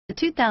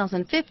The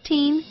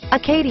 2015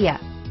 Acadia.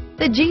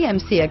 The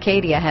GMC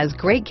Acadia has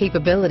great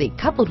capability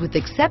coupled with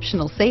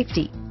exceptional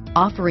safety,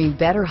 offering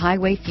better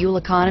highway fuel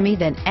economy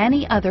than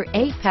any other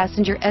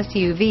 8-passenger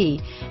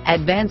SUV,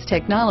 advanced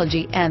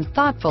technology, and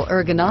thoughtful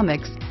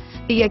ergonomics.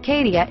 The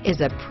Acadia is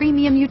a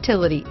premium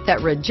utility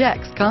that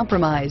rejects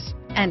compromise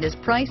and is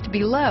priced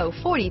below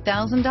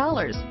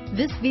 $40,000.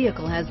 This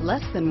vehicle has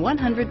less than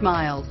 100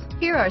 miles.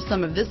 Here are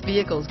some of this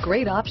vehicle's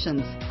great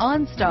options: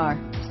 OnStar,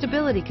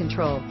 stability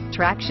control,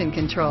 traction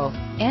control,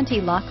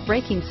 anti-lock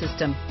braking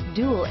system,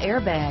 dual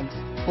airbags,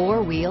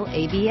 4-wheel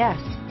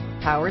ABS,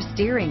 power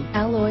steering,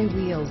 alloy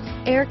wheels,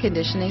 air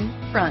conditioning,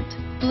 front,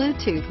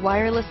 Bluetooth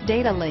wireless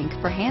data link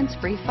for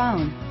hands-free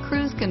phone,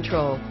 cruise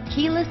control,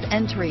 keyless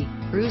entry,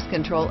 cruise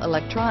control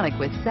electronic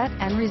with set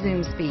and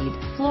resume speed,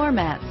 floor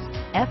mats,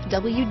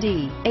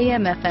 FWD,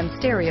 AM/FM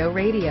stereo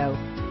radio,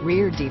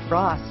 rear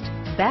defrost,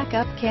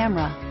 backup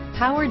camera,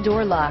 power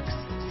door locks,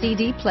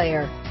 CD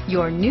player.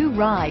 Your new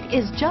ride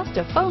is just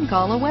a phone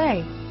call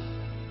away.